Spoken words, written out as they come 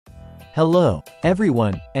Hello,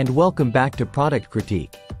 everyone, and welcome back to Product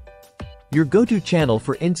Critique, your go-to channel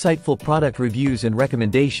for insightful product reviews and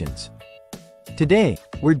recommendations. Today,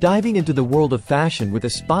 we're diving into the world of fashion with a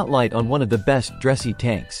spotlight on one of the best dressy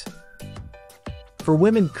tanks. For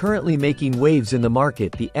women currently making waves in the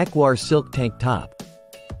market, the Ekouaer silk tank top.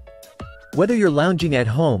 Whether you're lounging at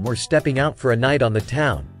home or stepping out for a night on the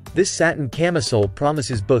town, this satin camisole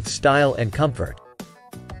promises both style and comfort.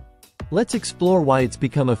 Let's explore why it's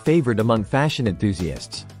become a favorite among fashion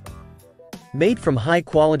enthusiasts. Made from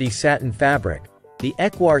high-quality satin fabric, the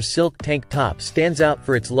Ekouaer silk tank top stands out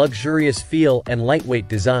for its luxurious feel and lightweight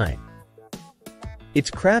design.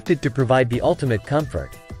 It's crafted to provide the ultimate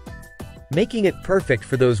comfort, making it perfect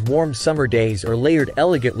for those warm summer days or layered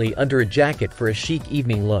elegantly under a jacket for a chic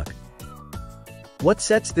evening look. What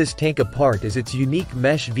sets this tank apart is its unique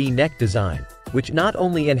mesh V-neck design, which not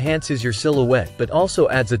only enhances your silhouette but also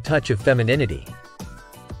adds a touch of femininity.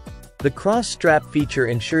 The cross-strap feature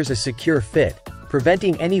ensures a secure fit,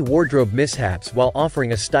 preventing any wardrobe mishaps while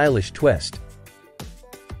offering a stylish twist.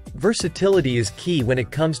 Versatility is key when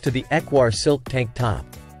it comes to the Ekouaer silk tank top.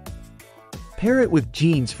 Pair it with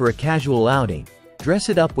jeans for a casual outing, dress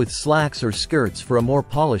it up with slacks or skirts for a more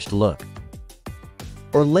polished look,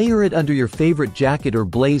 or layer it under your favorite jacket or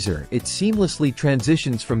blazer. It seamlessly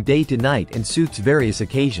transitions from day to night and suits various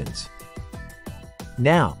occasions.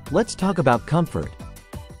 Now, let's talk about comfort.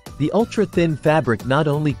 The ultra-thin fabric not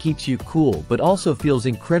only keeps you cool but also feels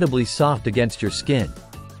incredibly soft against your skin,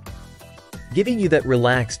 giving you that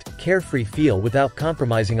relaxed, carefree feel without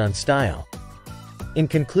compromising on style. In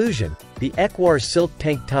conclusion, the Ekouaer silk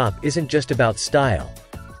tank top isn't just about style.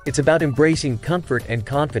 It's about embracing comfort and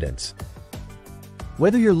confidence.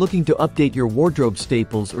 Whether you're looking to update your wardrobe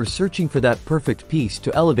staples or searching for that perfect piece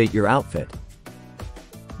to elevate your outfit,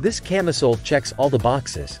 this camisole checks all the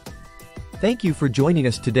boxes. Thank you for joining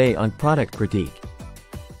us today on Product Critique.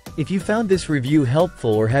 If you found this review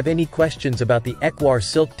helpful or have any questions about the Ekouaer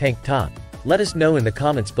silk tank top, let us know in the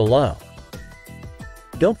comments below.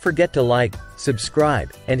 Don't forget to like,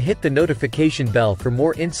 subscribe, and hit the notification bell for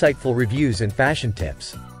more insightful reviews and fashion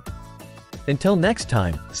tips. Until next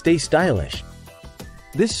time, stay stylish.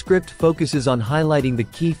 This script focuses on highlighting the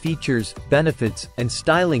key features, benefits, and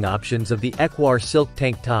styling options of the Ekouaer silk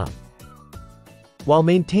tank top, while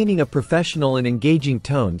maintaining a professional and engaging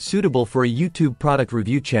tone suitable for a YouTube product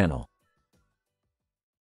review channel.